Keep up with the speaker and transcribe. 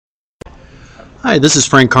Hi, this is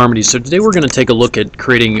Frank Carmody. So today we're going to take a look at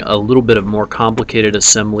creating a little bit of more complicated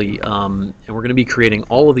assembly, and we're going to be creating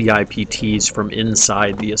all of the IPTs from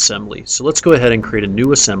inside the assembly. So let's go ahead and create a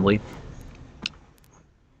new assembly.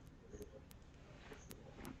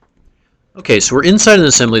 Okay, so we're inside an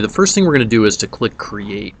assembly. The first thing we're going to do is to click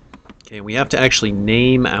Create. Okay, we have to actually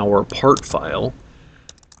name our part file.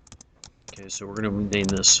 Okay, so we're going to name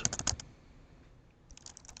this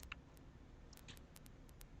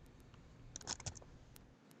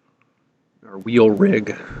our wheel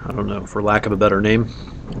rig, I don't know, for lack of a better name.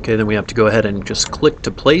 Okay, then we have to go ahead and just click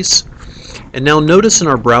to place. And now notice in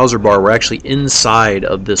our browser bar, we're actually inside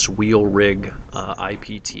of this wheel rig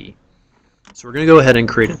IPT. So we're going to go ahead and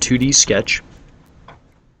create a 2D sketch.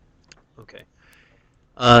 Okay.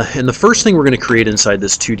 And the first thing we're going to create inside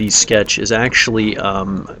this 2D sketch is actually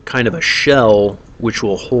kind of a shell which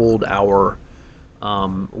will hold our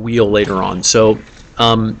wheel later on. So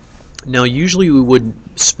now usually we would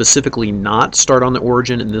specifically not start on the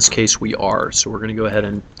origin. In this case we are. So we're going to go ahead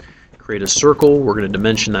and create a circle. We're going to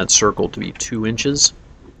dimension that circle to be 2 inches.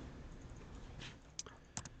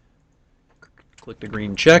 Click the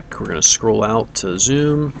green check. We're going to scroll out to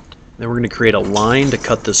zoom. Then we're going to create a line to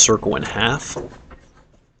cut this circle in half.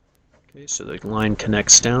 Okay, so the line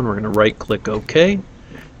connects down. We're going to right click OK.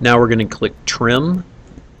 Now we're going to click trim,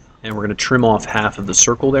 and we're going to trim off half of the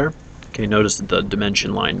circle there. Okay, notice that the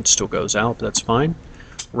dimension line still goes out, but that's fine.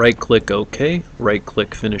 Right click OK, right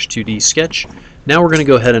click Finish 2D Sketch. Now we're going to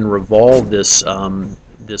go ahead and revolve this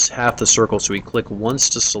this half the circle. So we click once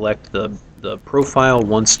to select the profile,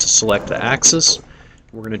 once to select the axis.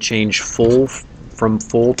 We're going to change from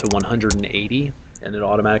full to 180, and it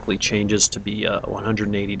automatically changes to be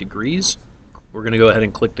 180 degrees. We're going to go ahead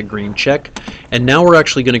and click the green check, and now we're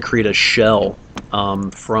actually going to create a shell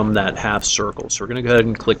from that half circle. So we're going to go ahead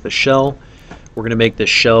and click the shell. We're going to make this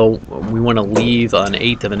shell, we want to leave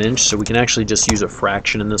 1/8 of an inch, so we can actually just use a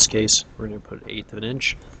fraction in this case. We're going to put 1/8 of an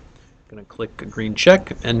inch. I'm going to click a green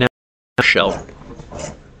check, and now shell.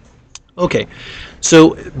 Okay,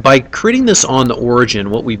 so by creating this on the origin,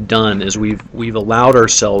 what we've done is we've allowed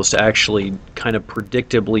ourselves to actually kind of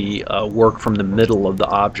predictably work from the middle of the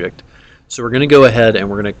object. So we're going to go ahead and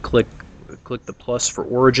we're going to click the plus for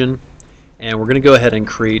origin, and we're going to go ahead and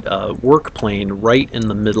create a work plane right in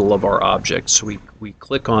the middle of our object. So we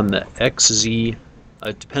click on the XZ.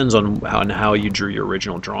 It depends on how you drew your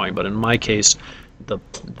original drawing, but in my case, the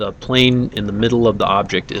plane in the middle of the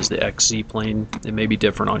object is the XZ plane. It may be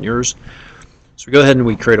different on yours. So we go ahead and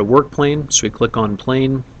we create a work plane. So we click on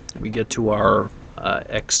plane. We get to our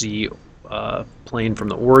XZ plane from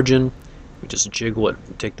the origin. We just jiggle it,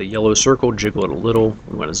 take the yellow circle, jiggle it a little.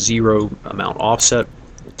 We want a 0 amount offset.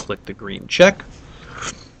 We'll click the green check.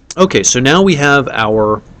 Okay, so now we have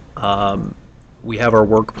our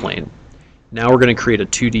work plane. Now we're going to create a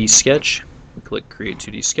 2D sketch. We click Create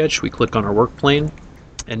 2D Sketch. We click on our work plane,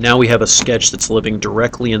 and now we have a sketch that's living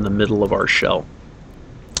directly in the middle of our shell.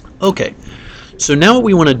 Okay, so now what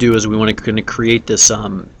we want to do is we want to create this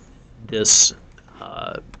kind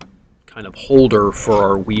of holder for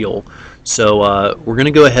our wheel. So we're going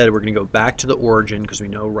to go ahead. We're going to go back to the origin because we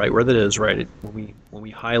know right where that is. Right, when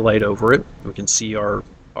we highlight over it, we can see our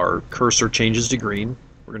cursor changes to green.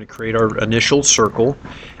 We're going to create our initial circle,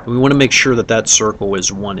 and we want to make sure that that circle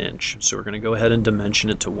is 1 inch. So we're going to go ahead and dimension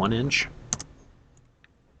it to 1 inch.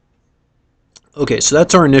 Okay, so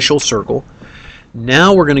that's our initial circle.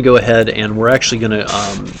 Now we're going to go ahead and we're actually going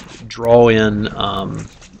to draw in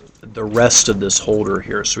the rest of this holder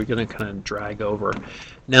here. So we're going to kind of drag over.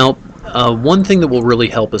 Now, one thing that will really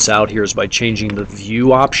help us out here is by changing the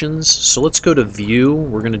view options. So let's go to view.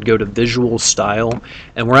 We're going to go to visual style,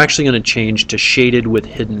 and we're actually going to change to shaded with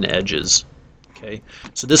hidden edges. Okay,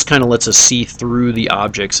 so this kind of lets us see through the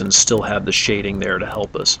objects and still have the shading there to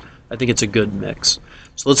help us. I think it's a good mix.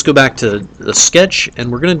 So let's go back to the sketch, and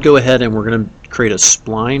we're going to go ahead and we're going to create a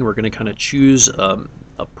spline. We're going to kind of choose a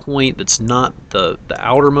point that's not the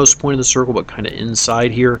outermost point of the circle, but kind of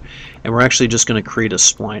inside here, and we're actually just going to create a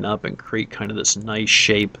spline up and create kind of this nice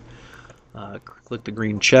shape. Click the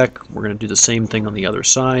green check. We're going to do the same thing on the other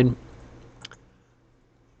side.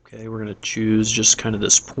 Okay, we're going to choose just kind of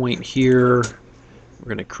this point here. We're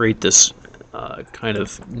going to create this kind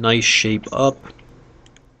of nice shape up,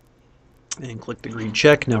 and click the green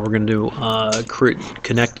check. Now we're going to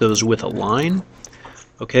connect those with a line.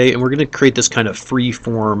 Okay, and we're going to create this kind of free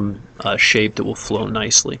form shape that will flow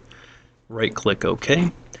nicely. Right click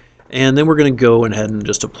OK, and then we're going to go ahead and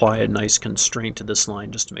just apply a nice constraint to this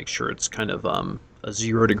line just to make sure it's kind of a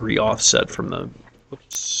 0 degree offset from the,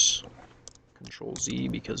 oops, Control Z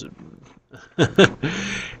because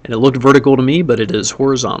And it looked vertical to me, but it is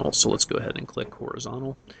horizontal. So let's go ahead and click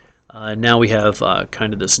horizontal. Now we have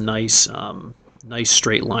kind of this nice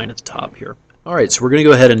straight line at the top here. All right, so we're going to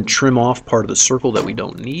go ahead and trim off part of the circle that we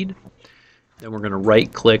don't need. Then we're going to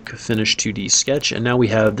right-click, Finish 2D Sketch, and now we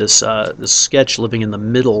have this this sketch living in the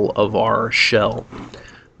middle of our shell.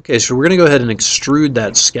 Okay, so we're going to go ahead and extrude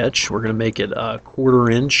that sketch. We're going to make it a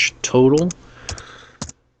 1/4 inch total.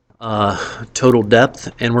 Total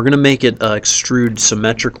depth, and we're going to make it extrude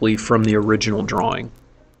symmetrically from the original drawing.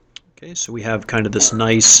 Okay, so we have kind of this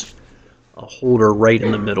nice holder right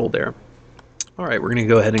in the middle there. Alright, we're going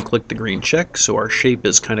to go ahead and click the green check, so our shape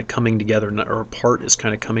is kind of coming together, or our part is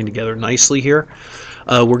kind of coming together nicely here.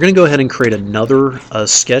 We're going to go ahead and create another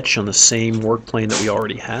sketch on the same work plane that we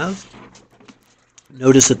already have.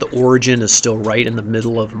 Notice that the origin is still right in the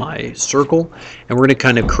middle of my circle, and we're going to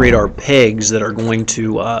kind of create our pegs that are going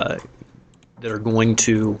to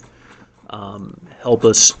help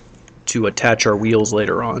us to attach our wheels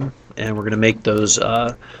later on. And we're going to make those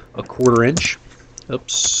a 1/4 inch.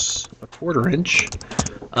 Oops, a 1/4 inch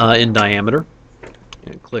in diameter.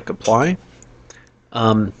 And click Apply,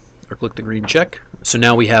 or click the green check. So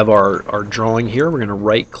now we have our drawing here. We're going to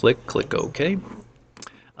right-click, click OK.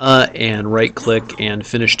 And right-click and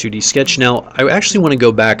Finish 2D Sketch. Now, I actually want to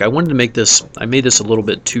go back. I wanted to make this, I made this a little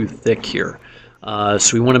bit too thick here.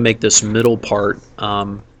 So we want to make this middle part,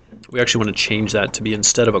 we actually want to change that to be,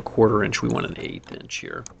 instead of a 1/4 inch, we want an 1/8 inch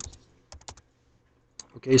here.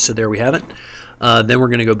 Okay, so there we have it. Then we're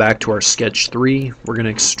going to go back to our sketch 3. We're going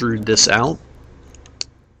to extrude this out.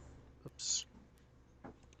 Oops.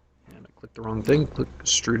 And I clicked the wrong thing. Click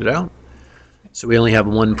extrude it out. So we only have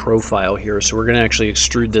one profile here, so we're going to actually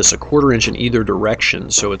extrude this a 1/4 inch in either direction,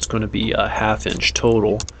 so it's going to be a 1/2 inch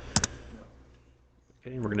total.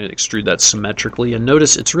 Okay, we're going to extrude that symmetrically, and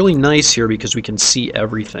notice it's really nice here because we can see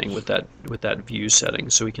everything with that view setting,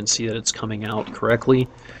 so we can see that it's coming out correctly.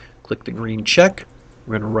 Click the green check.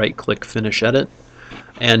 We're going to right-click Finish Edit,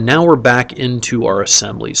 and now we're back into our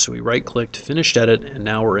assembly. So we right-clicked, Finished Edit, and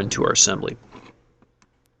now we're into our assembly.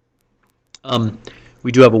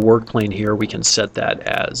 We do have a work plane here. We can set that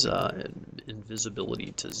as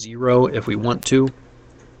invisibility to 0 if we want to,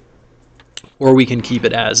 or we can keep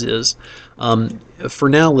it as is. For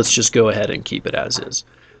now, let's just go ahead and keep it as is.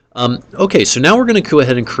 Okay, so now we're going to go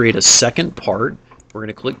ahead and create a second part. We're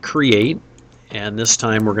going to click Create, and this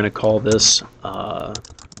time we're going to call this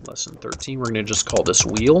Lesson 13. We're going to just call this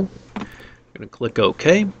Wheel. I'm going to click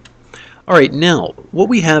OK. All right, now what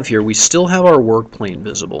we have here, we still have our work plane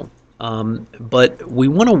visible. But we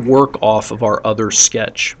want to work off of our other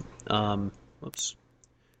sketch. Whoops.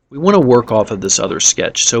 We want to work off of this other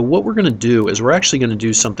sketch. So what we're going to do is we're actually going to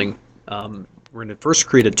do something. We're going to first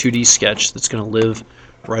create a 2D sketch that's going to live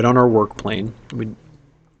right on our work plane.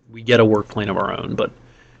 We get a work plane of our own, but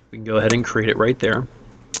we can go ahead and create it right there.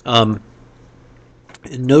 And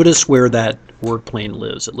notice where that work plane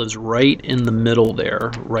lives. It lives right in the middle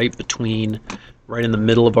there, right in the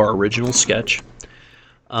middle of our original sketch.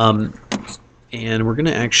 And we're going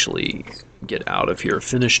to actually get out of here.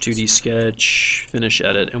 Finish 2D Sketch, Finish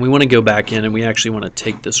Edit, and we want to go back in and we actually want to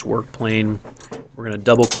take this work plane. We're going to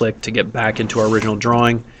double click to get back into our original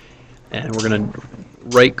drawing, and we're going to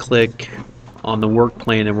right click on the work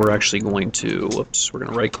plane, and we're actually going to, we're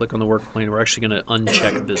going to right click on the work plane. We're actually going to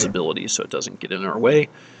uncheck visibility so it doesn't get in our way.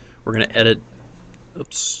 We're going to edit, did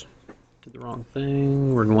the wrong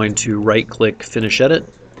thing. We're going to right click, Finish Edit.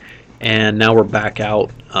 And now we're back out.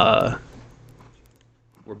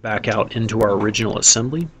 We're back out into our original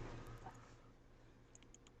assembly.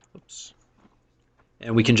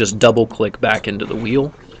 And we can just double click back into the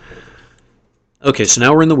wheel. Okay, so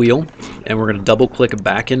now we're in the wheel, and we're going to double click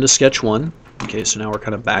back into Sketch 1. Okay, so now we're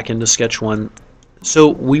kind of back into Sketch 1. So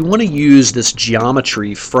we want to use this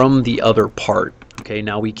geometry from the other part. Okay,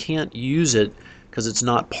 now we can't use it because it's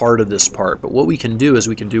not part of this part, but what we can do is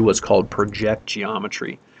we can do what's called project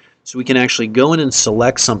geometry. So we can actually go in and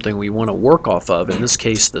select something we want to work off of, in this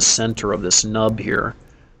case the center of this nub here.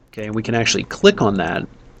 Okay, and we can actually click on that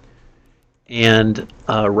and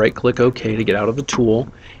right click OK to get out of the tool,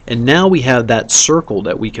 and now we have that circle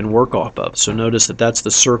that we can work off of. So notice that that's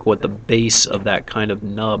the circle at the base of that kind of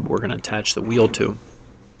nub we're going to attach the wheel to.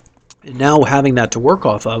 And now having that to work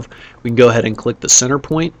off of, we can go ahead and click the center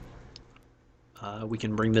point. We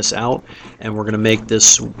can bring this out, and we're going to make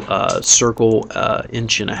this circle 1.5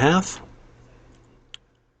 inches.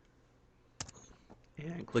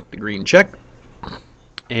 And click the green check.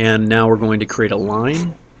 And now we're going to create a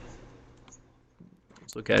line.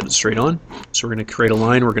 Let's look at it straight on. So we're going to create a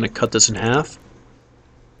line. We're going to cut this in half.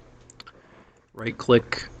 Right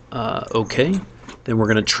click OK. Then we're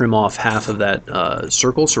going to trim off half of that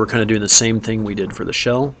circle, so we're kind of doing the same thing we did for the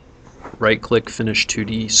shell. Right-click, Finish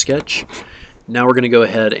 2D Sketch. Now we're going to go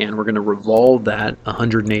ahead and we're going to revolve that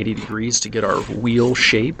 180 degrees to get our wheel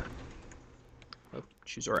shape.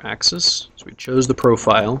 Choose our axis. So we chose the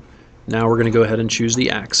profile. Now we're going to go ahead and choose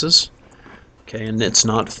the axis. Okay, and it's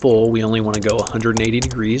not full. We only want to go 180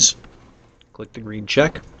 degrees. Click the green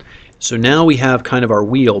check. So now we have kind of our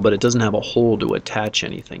wheel, but it doesn't have a hole to attach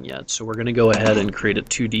anything yet. So we're going to go ahead and create a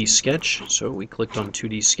 2D sketch. So we clicked on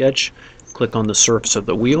 2D sketch, click on the surface of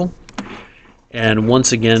the wheel, and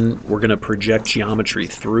once again we're going to project geometry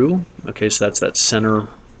through. Okay, so that's that center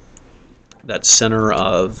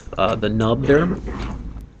of the nub there.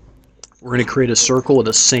 We're going to create a circle of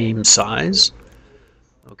the same size.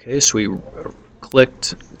 Okay, so we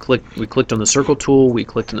clicked on the circle tool, we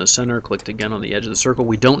clicked in the center, clicked again on the edge of the circle.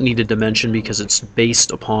 We don't need a dimension because it's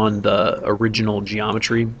based upon the original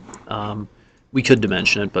geometry. We could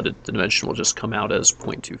dimension it, but the dimension will just come out as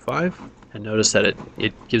 0.25. And notice that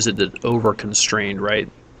it gives it the over constrained, right?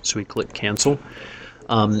 So we click cancel.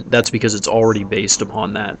 That's because it's already based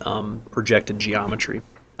upon that projected geometry.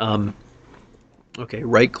 Okay,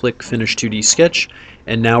 right click, Finish 2D Sketch,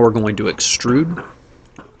 and now we're going to extrude.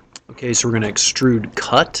 Okay, so we're going to extrude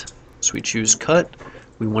cut. So we choose cut.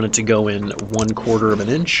 We want it to go in 1/4 of an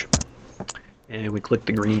inch, and we click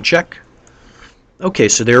the green check. Okay,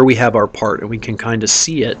 so there we have our part, and we can kind of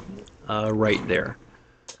see it right there.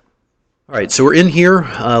 All right, so we're in here.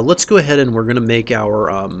 Let's go ahead and we're going to make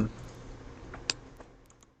our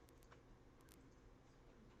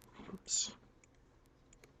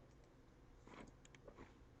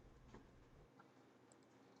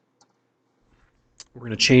we're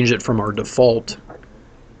going to change it from our default.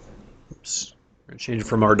 Oops. We're going to change it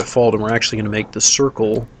from our default, and we're actually going to make the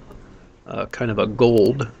circle kind of a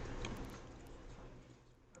gold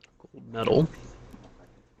metal.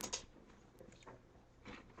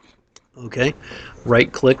 Okay,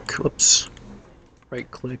 right click,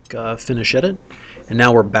 Finish Edit, and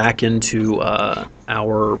now we're back into the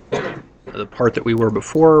part that we were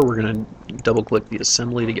before. We're going to double click the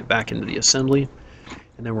assembly to get back into the assembly.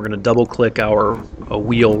 And then we're going to double click our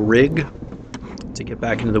wheel rig to get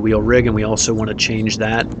back into the wheel rig, and we also want to change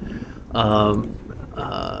that.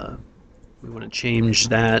 We want to change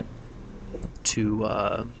that to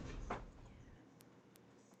a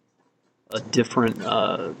different,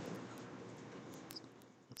 let's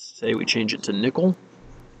say we change it to nickel.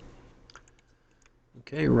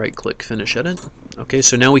 Okay, right click, Finish Edit. Okay,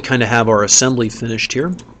 so now we kind of have our assembly finished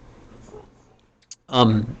here.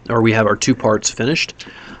 Or we have our two parts finished.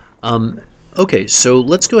 Okay, so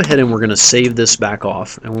let's go ahead and we're going to save this back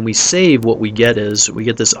off. And when we save, what we get is we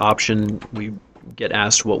get this option. We get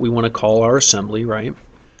asked what we want to call our assembly, right?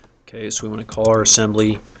 Okay, so we want to call our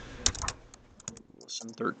assembly lesson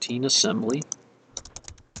 13 assembly.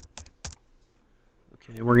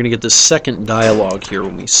 Okay, and we're going to get the second dialog here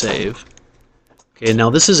when we save. Okay, now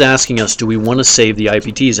this is asking us, do we want to save the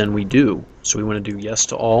IPTs? And we do. So we want to do yes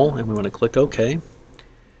to all, and we want to click OK.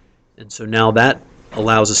 And so now that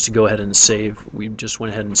allows us to go ahead and save. We just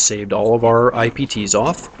went ahead and saved all of our IPTs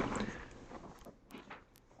off.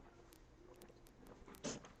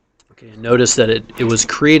 Okay, and notice that it was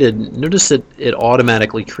created, notice that it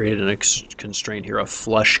automatically created a constraint here, a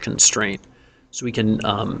flush constraint. So we can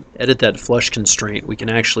edit that flush constraint. We can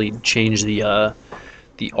actually change the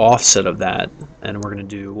offset of that, and we're going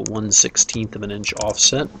to do 1/16 of an inch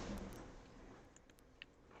offset.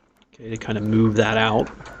 Okay, to kind of move that out.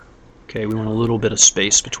 Okay, we want a little bit of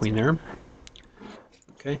space between there.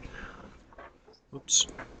 Okay. Oops.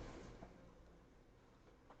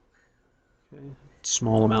 Okay,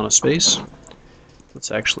 small amount of space.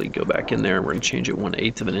 Let's actually go back in there and we're going to change it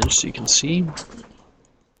 1/8 of an inch so you can see.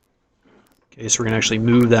 Okay, so we're going to actually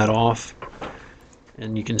move that off,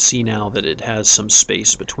 and you can see now that it has some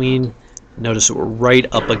space between. Notice that we're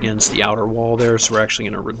right up against the outer wall there, so we're actually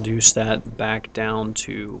going to reduce that back down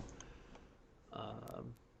to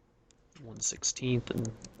 1/16, and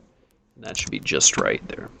that should be just right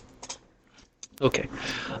there. Okay,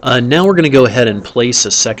 now we're going to go ahead and place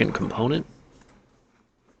a second component.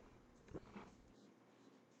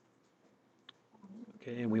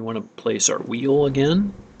 Okay, and we want to place our wheel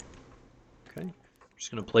again. Okay, we're just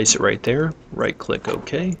going to place it right there. Right click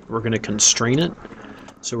OK. We're going to constrain it.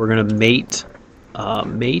 So we're going to mate,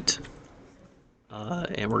 and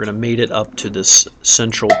we're going to mate it up to this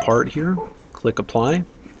central part here. Click Apply.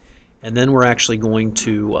 And then we're actually going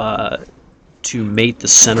to mate the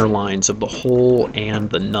center lines of the hole and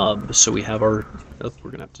the nub. So we have our, we're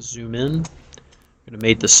going to have to zoom in. We're going to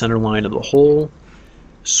mate the center line of the hole,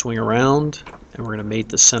 swing around, and we're going to mate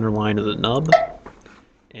the center line of the nub.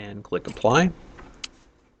 and click Apply.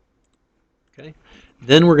 Okay.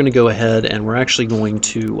 Then we're going to go ahead and we're actually going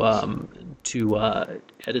to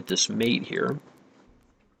edit this mate here.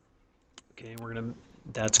 Okay,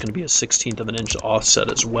 that's going to be a 1/16 of an inch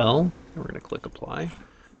offset as well. And we're going to click Apply.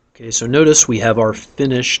 Okay, so notice we have our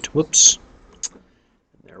finished. Whoops.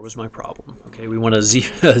 There was my problem. Okay, we want a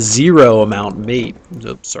 0 amount mate.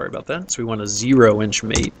 Oops, sorry about that. So we want a 0-inch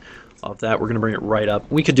mate of that. We're going to bring it right up.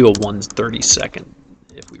 We could do a 1/32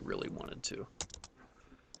 if we really wanted to.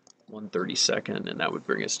 1/32, and that would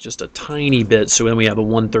bring us just a tiny bit. So then we have a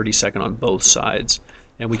 1/32 on both sides,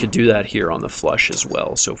 and we could do that here on the flush as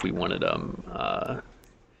well. So if we wanted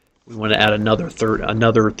we want to add another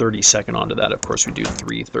 30-second onto that. Of course, we do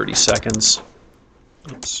 3 30-seconds.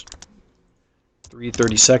 Oops. 3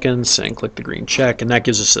 30-seconds, and click the green check, and that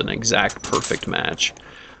gives us an exact perfect match.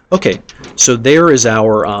 Okay, so there is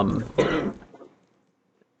our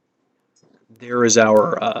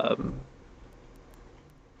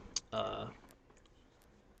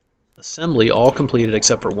assembly all completed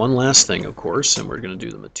except for one last thing, of course, and we're going to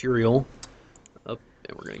do the material up,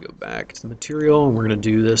 and we're going to go back to the material, and we're going to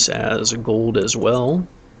do this as gold as well.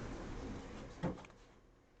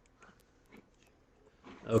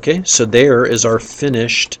 Okay, so there is our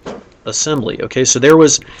finished assembly. Okay, so there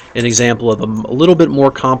was an example of a little bit more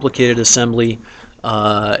complicated assembly,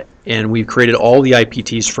 and we've created all the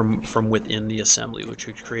IPTs from within the assembly, which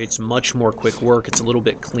creates much more quick work. It's a little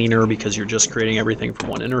bit cleaner because you're just creating everything from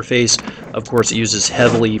one interface. Of course, it uses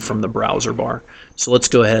heavily from the browser bar. So let's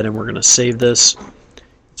go ahead and we're going to save this.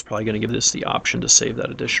 It's probably going to give this the option to save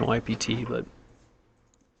that additional IPT, but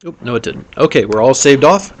oop, no, it didn't. Okay, we're all saved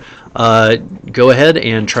off. Go ahead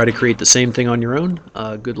and try to create the same thing on your own.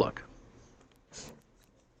 Good luck.